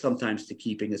benefit sometimes to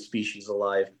keeping a species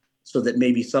alive so that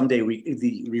maybe someday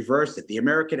we reverse it. The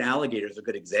American alligator is a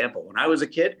good example. When I was a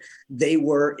kid, they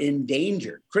were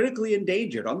endangered, critically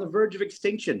endangered, on the verge of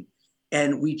extinction.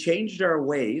 And we changed our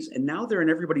ways, and now they're in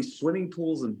everybody's swimming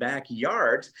pools and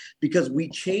backyards because we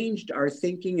changed our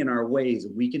thinking and our ways.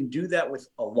 And we can do that with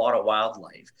a lot of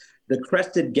wildlife. The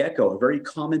crested gecko, a very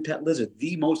common pet lizard,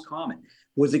 the most common,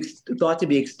 was thought to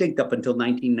be extinct up until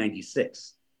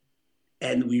 1996.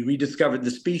 And we rediscovered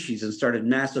the species and started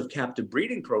massive captive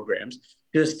breeding programs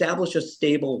to establish a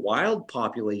stable wild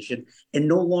population. And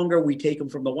no longer we take them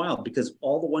from the wild, because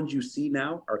all the ones you see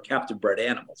now are captive bred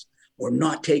animals. We're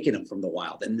not taking them from the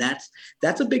wild. And that's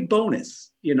a big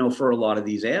bonus, for a lot of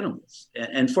these animals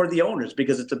and for the owners,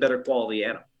 because it's a better quality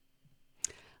animal.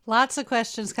 Lots of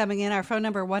questions coming in. Our phone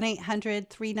number,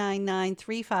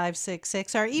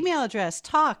 1-800-399-3566. Our email address,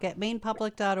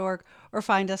 talk@mainepublic.org, or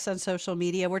find us on social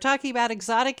media. We're talking about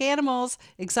exotic animals,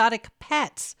 exotic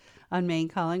pets on Maine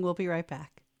Calling. We'll be right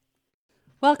back.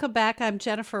 Welcome back. I'm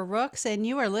Jennifer Rooks, and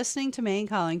you are listening to Maine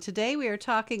Calling. Today we are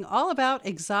talking all about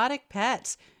exotic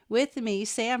pets. With me,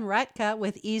 Sam Rutka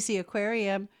with Easy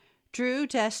Aquarium, Drew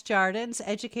Desjardins,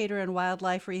 educator and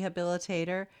wildlife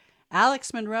rehabilitator,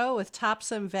 Alex Monroe with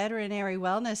Topsom Veterinary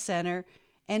Wellness Center,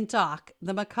 and Doc,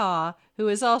 the macaw, who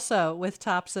is also with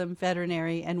Topsom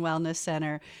Veterinary and Wellness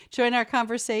Center. Join our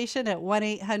conversation at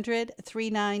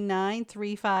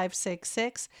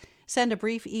 1-800-399-3566. Send a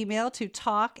brief email to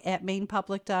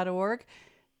talk@mainepublic.org,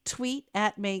 tweet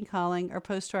at Maine Calling, or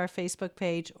post to our Facebook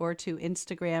page or to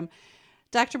Instagram.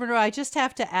 Dr. Monroe, I just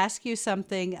have to ask you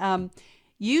something.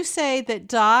 You say that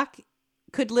Doc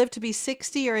could live to be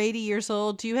 60 or 80 years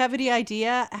old. Do you have any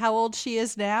idea how old she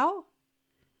is now?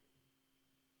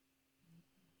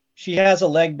 She has a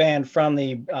leg band from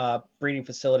the breeding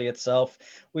facility itself.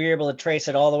 We were able to trace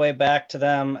it all the way back to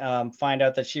them, find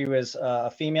out that she was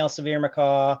a female severe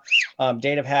macaw,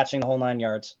 date of hatching, the whole 9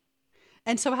 yards.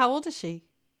 And so how old is she?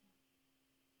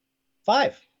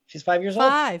 5. She's 5 years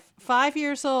old. 5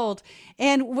 years old.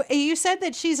 And you said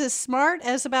that she's as smart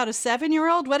as about a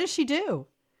 7-year-old. What does she do?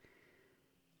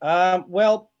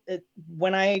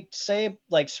 When I say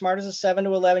like smart as a 7 to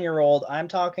 11-year-old, I'm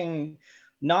talking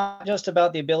not just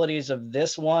about the abilities of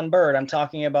this one bird. I'm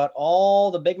talking about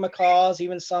all the big macaws,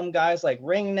 even some guys like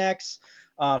ringnecks,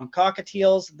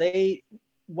 cockatiels.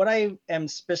 What I am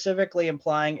specifically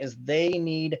implying is they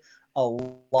need a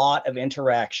lot of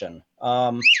interaction.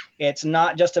 It's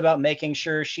not just about making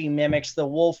sure she mimics the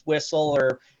wolf whistle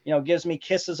or, gives me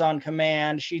kisses on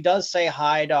command. She does say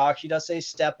hi, Doc. She does say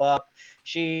step up.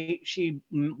 She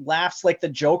laughs like the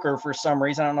Joker for some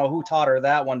reason. I don't know who taught her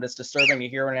that one. That's disturbing to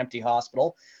hear in an empty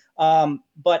hospital.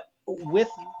 But with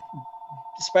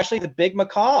especially the big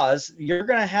macaws, you're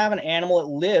going to have an animal that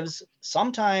lives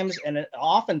sometimes and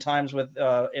oftentimes with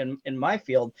in my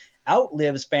field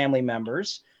outlives family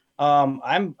members.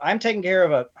 I'm taking care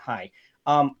of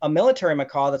a military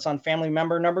macaw that's on family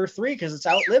member number 3 because it's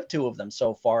outlived 2 of them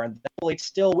so far, and it's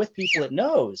still with people it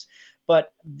knows.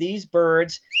 But these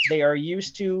birds, they are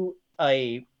used to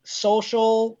a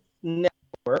social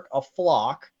network, a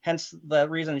flock, hence the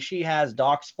reason she has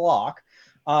Doc's flock.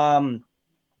 If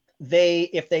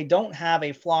they don't have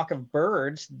a flock of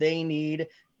birds, they need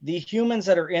the humans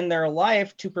that are in their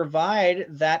life to provide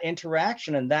that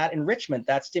interaction and that enrichment,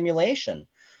 that stimulation.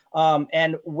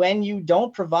 And when you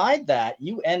don't provide that,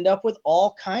 you end up with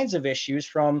all kinds of issues,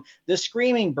 from the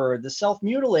screaming bird, the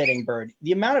self-mutilating bird.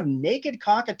 The amount of naked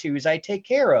cockatoos I take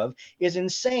care of is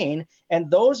insane.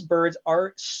 And those birds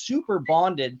are super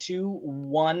bonded to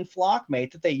one flock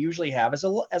mate that they usually have as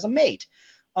a mate.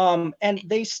 And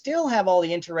they still have all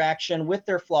the interaction with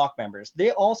their flock members.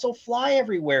 They also fly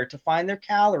everywhere to find their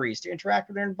calories, to interact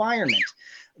with their environment.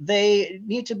 They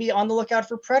need to be on the lookout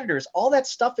for predators. All that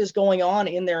stuff is going on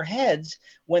in their heads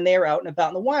when they are out and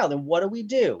about in the wild. And what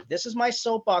do? This is my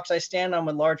soapbox I stand on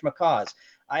with large macaws.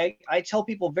 I tell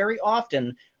people very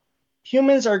often,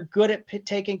 humans are good at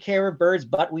taking care of birds,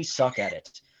 but we suck at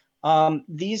it.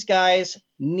 These guys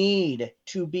need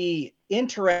to be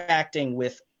interacting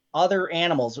with other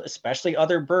animals, especially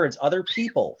other birds, other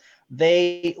people.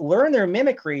 They learn their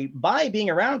mimicry by being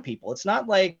around people. It's not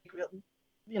like,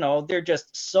 they're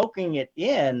just soaking it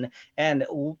in and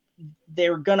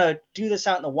they're going to do this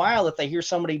out in the wild if they hear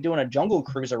somebody doing a jungle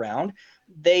cruise around.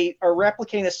 They are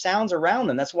replicating the sounds around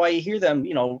them. That's why you hear them,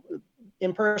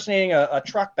 impersonating a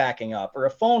truck backing up or a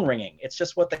phone ringing. It's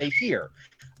just what they hear.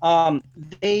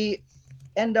 They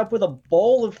end up with a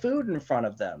bowl of food in front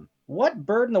of them. What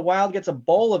bird in the wild gets a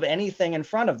bowl of anything in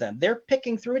front of them? They're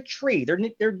picking through a tree.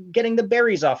 They're getting the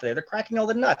berries off of there. They're cracking all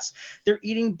the nuts. They're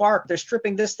eating bark. They're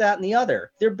stripping this, that, and the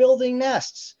other. They're building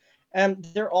nests. And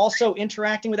they're also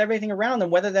interacting with everything around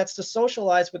them, whether that's to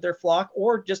socialize with their flock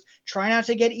or just try not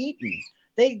to get eaten.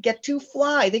 They get to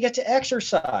fly. They get to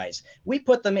exercise. We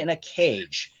put them in a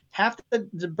cage. Half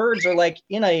the birds are like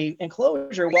in a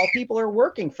enclosure while people are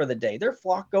working for the day. Their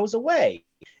flock goes away.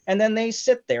 And then they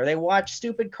sit there. They watch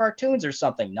stupid cartoons or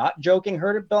something. Not joking,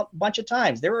 heard it a bunch of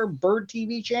times. There are bird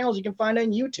TV channels you can find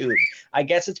on YouTube. I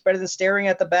guess it's better than staring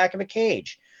at the back of a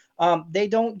cage. They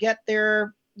don't get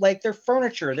their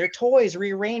furniture, their toys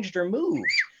rearranged or moved.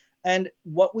 And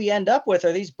what we end up with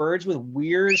are these birds with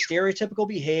weird stereotypical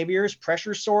behaviors,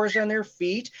 pressure sores on their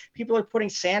feet. People are putting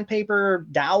sandpaper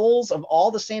dowels of all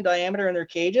the same diameter in their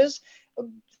cages.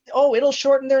 Oh, it'll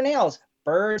shorten their nails.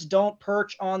 Birds don't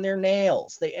perch on their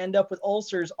nails. They end up with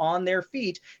ulcers on their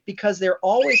feet because they're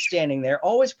always standing there,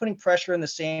 always putting pressure in the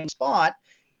same spot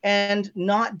and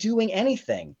not doing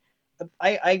anything.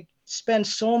 I spend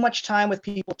so much time with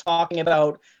people talking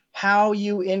about how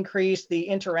you increase the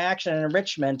interaction and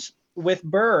enrichment with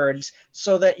birds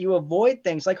so that you avoid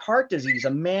things like heart disease, a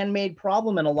man-made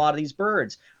problem in a lot of these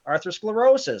birds,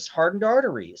 atherosclerosis, hardened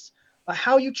arteries,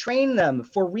 how you train them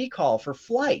for recall, for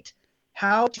flight,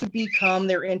 how to become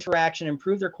their interaction,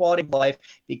 improve their quality of life,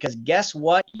 because guess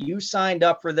what? You signed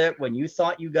up for that when you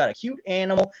thought you got a cute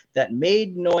animal that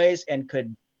made noise and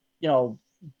could,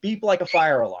 beep like a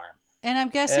fire alarm. And I'm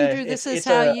guessing, Drew, this is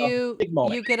how you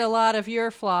get a lot of your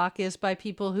flock is by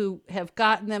people who have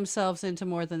gotten themselves into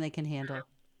more than they can handle.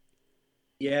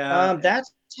 Yeah.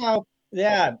 That's how,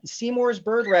 Seymour's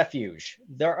Bird Refuge.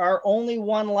 There are only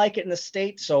one like it in the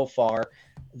state so far.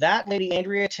 That lady,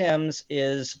 Andrea Timms,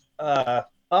 is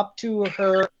up to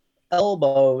her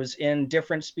elbows in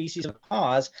different species of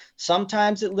paws.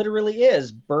 Sometimes it literally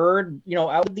is bird,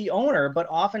 out with the owner, but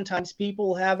oftentimes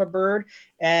people have a bird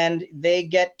and they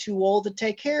get too old to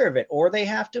take care of it, or they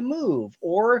have to move,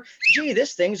 or gee,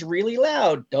 this thing's really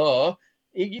loud. Duh.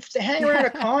 You have to hang around a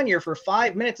conure for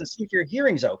 5 minutes and see if your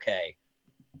hearing's okay.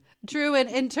 Drew,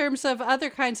 in terms of other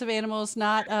kinds of animals,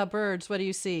 not birds, what do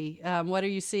you see? What are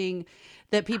you seeing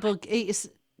that people,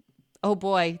 oh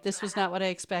boy, this was not what I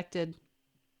expected.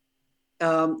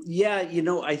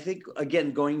 I think,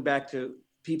 again, going back to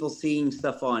people seeing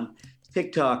stuff on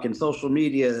TikTok and social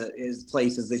media is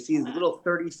places, they see these little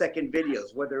 30-second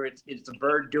videos, whether it's a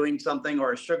bird doing something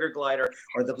or a sugar glider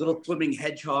or the little swimming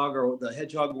hedgehog or the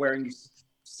hedgehog wearing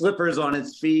slippers on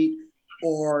its feet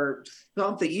or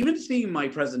something. Even seeing my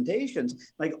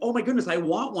presentations, like, oh my goodness, I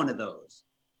want one of those.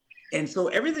 And so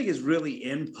everything is really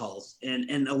impulse.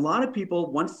 And a lot of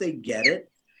people, once they get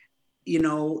it,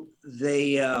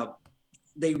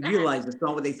 they realize it's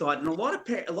not what they thought. And a lot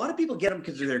of people get them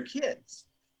because they're their kids,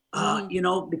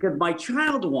 because my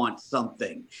child wants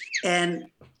something. And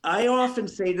I often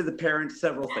say to the parents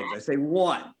several things. I say,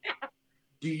 one,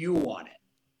 do you want it?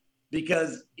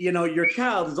 Because, your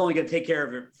child is only going to take care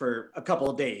of it for a couple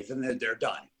of days and then they're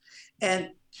done. And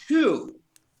two,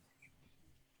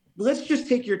 let's just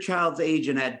take your child's age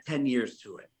and add 10 years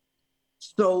to it.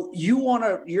 So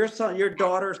your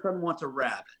daughter or son wants a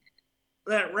rabbit.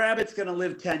 That rabbit's going to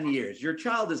live 10 years. Your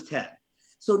child is 10.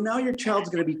 So now your child's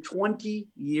going to be 20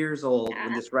 years old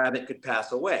when this rabbit could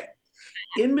pass away.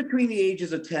 In between the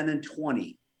ages of 10 and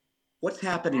 20, what's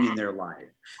happening in their life?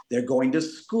 They're going to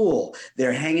school.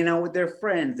 They're hanging out with their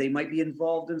friends. They might be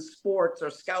involved in sports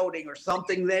or scouting or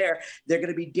something there. They're going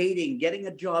to be dating, getting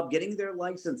a job, getting their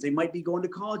license. They might be going to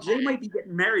college. They might be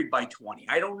getting married by 20.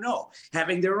 I don't know.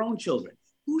 Having their own children.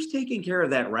 Who's taking care of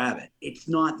that rabbit? It's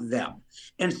not them.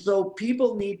 And so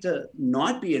people need to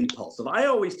not be impulsive. I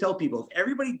always tell people, if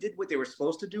everybody did what they were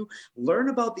supposed to do, learn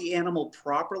about the animal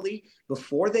properly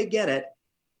before they get it.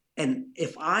 And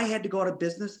if I had to go out of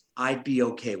business, I'd be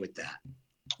okay with that.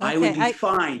 Okay, I would be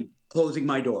fine closing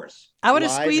my doors. I want to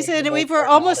squeeze in, we're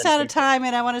almost out of time,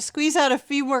 and I want to squeeze out a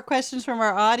few more questions from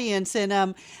our audience. And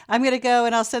I'm going to go,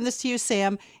 and I'll send this to you,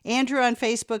 Sam. Andrew on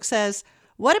Facebook says,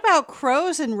 what about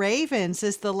crows and ravens?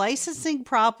 Is the licensing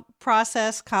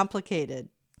process complicated?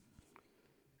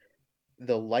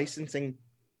 The licensing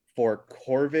for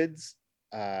corvids,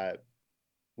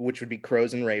 which would be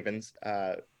crows and ravens,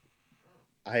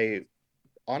 I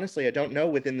don't know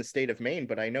within the state of Maine,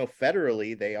 but I know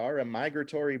federally they are a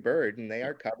migratory bird and they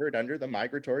are covered under the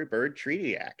Migratory Bird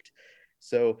Treaty Act.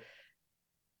 So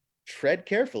tread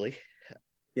carefully.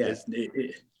 Yes,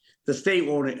 the state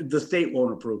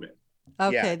won't approve it.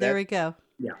 Okay, there we go.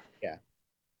 Yeah.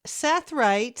 Seth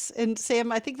writes, and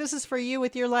Sam, I think this is for you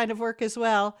with your line of work as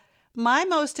well. My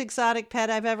most exotic pet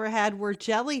I've ever had were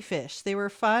jellyfish. They were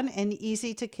fun and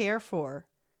easy to care for.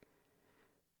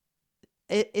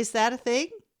 Is that a thing?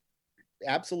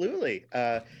 Absolutely.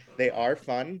 They are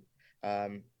fun,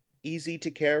 easy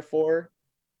to care for.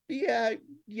 Yeah,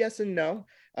 yes and no.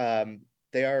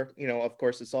 They are, of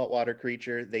course, a saltwater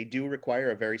creature. They do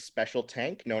require a very special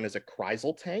tank known as a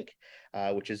chrysal tank,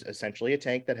 which is essentially a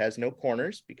tank that has no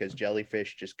corners because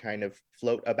jellyfish just kind of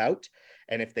float about.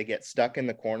 And if they get stuck in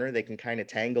the corner, they can kind of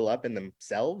tangle up in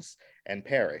themselves and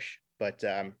perish. But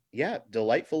yeah,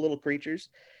 delightful little creatures,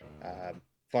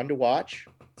 fun to watch.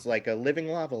 It's like a living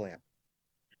lava lamp.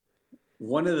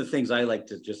 One of the things I like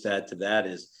to just add to that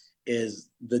is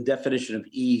the definition of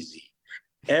easy.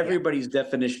 Everybody's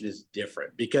definition is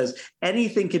different because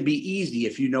anything can be easy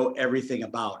if you know everything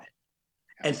about it.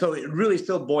 And so it really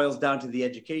still boils down to the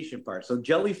education part. So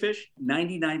jellyfish,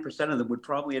 99% of them would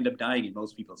probably end up dying in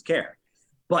most people's care.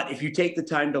 But if you take the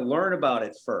time to learn about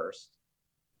it first,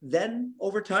 then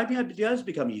over time, yeah, it does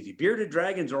become easy. Bearded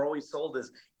dragons are always sold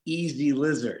as easy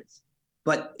lizards.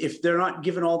 But if they're not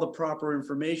given all the proper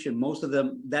information, most of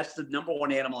them, that's the number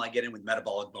one animal I get in with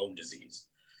metabolic bone disease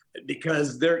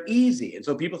because they're easy. And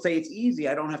so people say it's easy.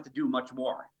 I don't have to do much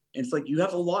more. And it's like, you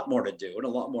have a lot more to do and a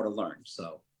lot more to learn.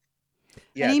 So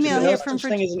Yeah, An email just- here No from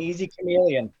such thing as an easy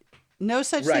chameleon. No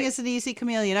such Right. thing as an easy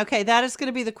chameleon. Okay, that is going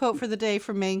to be the quote for the day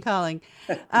from Maine Calling.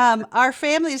 Our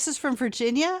family, this is from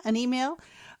Virginia, an email.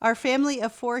 Our family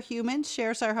of 4 humans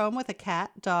shares our home with a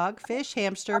cat, dog, fish,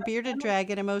 hamster, bearded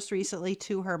dragon, and most recently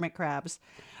 2 hermit crabs.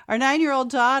 Our 9-year-old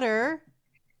daughter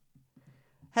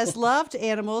has loved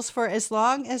animals for as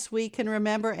long as we can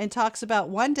remember and talks about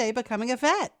one day becoming a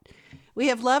vet. We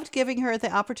have loved giving her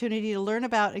the opportunity to learn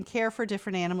about and care for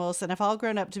different animals and have all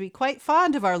grown up to be quite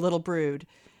fond of our little brood.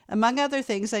 Among other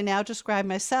things, I now describe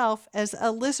myself as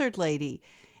a lizard lady,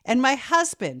 and my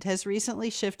husband has recently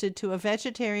shifted to a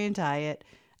vegetarian diet,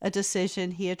 a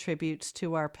decision he attributes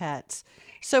to our pets.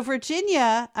 So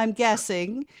Virginia, I'm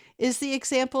guessing, is the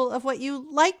example of what you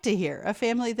like to hear, a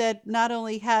family that not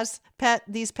only has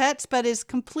these pets, but is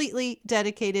completely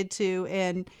dedicated to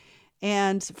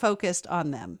and focused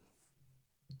on them.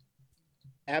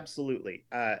 Absolutely.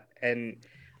 And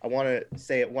I want to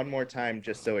say it one more time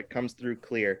just so it comes through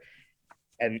clear.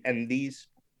 And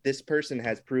this person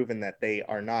has proven that they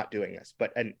are not doing this,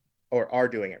 or are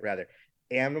doing it rather.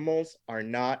 Animals are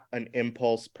not an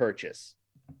impulse purchase.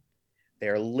 They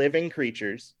are living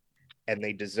creatures and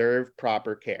they deserve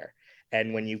proper care.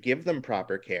 And when you give them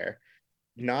proper care,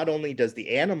 not only does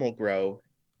the animal grow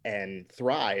and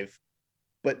thrive,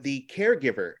 but the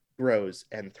caregiver grows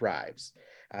and thrives.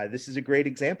 This is a great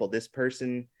example. This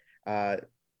person,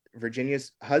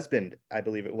 Virginia's husband, I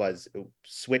believe it was,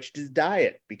 switched his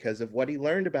diet because of what he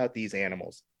learned about these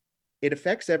animals. It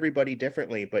affects everybody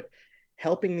differently, but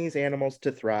helping these animals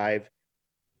to thrive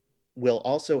will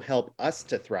also help us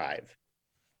to thrive.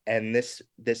 And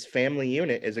this family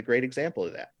unit is a great example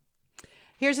of that.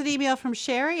 Here's an email from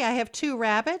Sherry. I have 2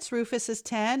 rabbits. Rufus is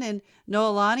 10 and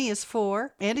Noelani is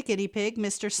 4, and a guinea pig,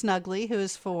 Mr. Snuggly, who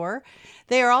is 4.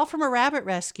 They are all from a rabbit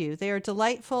rescue. They are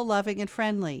delightful, loving, and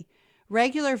friendly.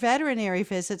 Regular veterinary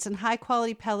visits and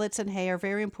high-quality pellets and hay are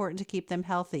very important to keep them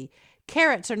healthy.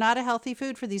 Carrots are not a healthy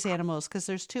food for these animals because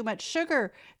there's too much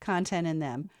sugar content in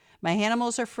them. My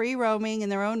animals are free roaming in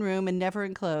their own room and never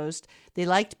enclosed. They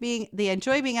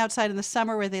enjoy being outside in the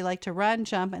summer where they like to run,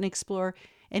 jump, and explore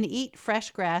and eat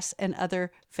fresh grass and other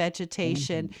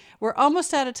vegetation. Mm-hmm. We're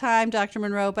almost out of time, Dr.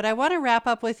 Monroe, but I want to wrap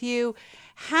up with you.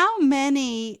 How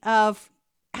many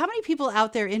people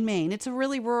out there in Maine, it's a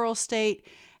really rural state,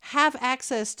 have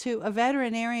access to a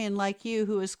veterinarian like you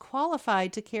who is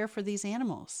qualified to care for these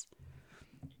animals?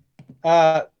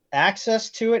 Access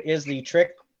to it is the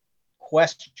trick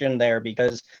question there,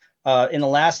 because in the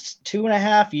last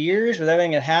 2.5 years with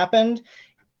everything that happened,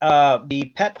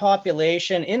 the pet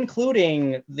population,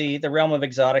 including the realm of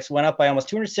exotics, went up by almost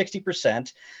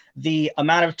 260%. The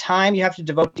amount of time you have to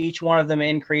devote to each one of them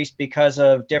increased because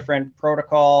of different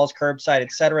protocols, curbside,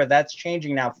 etc. That's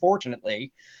changing now,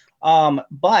 fortunately.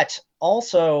 But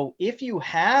also, if you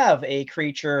have a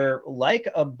creature like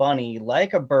a bunny,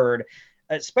 like a bird,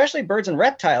 especially birds and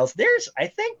reptiles, there's, I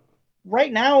think,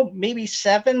 right now, maybe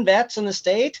 7 vets in the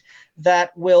state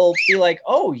that will be like,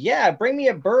 oh, yeah, bring me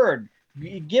a bird.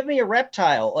 Give me a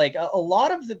reptile. Like a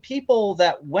lot of the people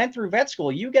that went through vet school,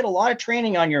 you get a lot of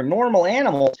training on your normal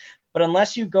animals, but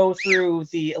unless you go through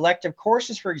the elective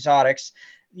courses for exotics,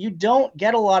 you don't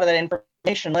get a lot of that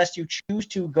information unless you choose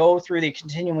to go through the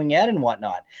continuing ed and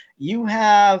whatnot. You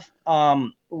have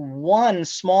one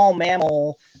small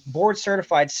mammal board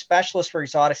certified specialist for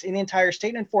exotics in the entire state.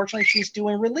 And unfortunately, she's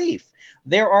doing relief.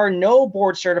 There are no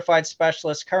board certified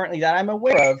specialists currently that I'm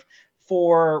aware of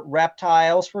for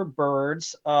reptiles, for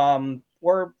birds,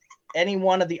 or any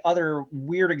one of the other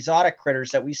weird exotic critters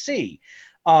that we see.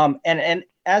 And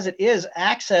as it is,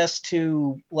 access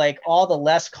to like all the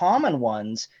less common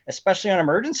ones, especially on an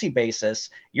emergency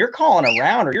basis, you're calling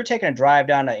around or you're taking a drive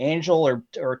down to Angel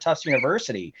or Tufts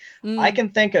University. I can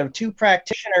think of 2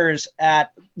 practitioners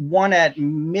one at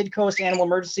Midcoast Animal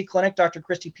Emergency Clinic, Dr.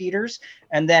 Christy Peters,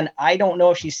 and then I don't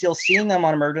know if she's still seeing them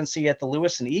on emergency at the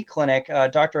Lewis and E Clinic,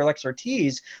 Dr. Alex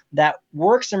Ortiz, that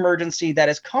works emergency, that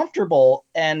is comfortable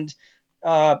and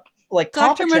like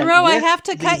Dr. Monroe, I have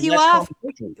to cut you off.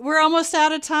 We're almost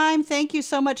out of time. Thank you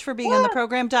so much for being on the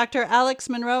program. Dr. Alex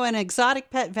Monroe, an exotic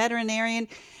pet veterinarian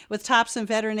with Thompson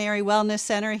Veterinary Wellness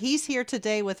Center. He's here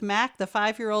today with Mac, the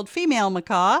 5-year-old female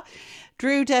macaw,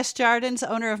 Drew Desjardins,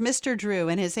 owner of Mr. Drew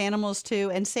and his animals too,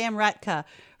 and Sam Rutka,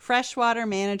 freshwater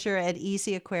manager at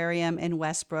Easy Aquarium in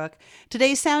Westbrook.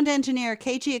 Today's sound engineer,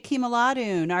 KG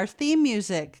Akimaladun. Our theme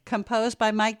music, composed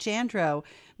by Mike Jandro.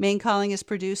 Maine Calling is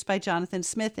produced by Jonathan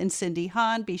Smith and Cindy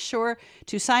Hahn. Be sure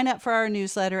to sign up for our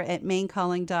newsletter at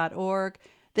mainecalling.org.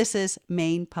 This is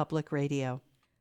Maine Public Radio.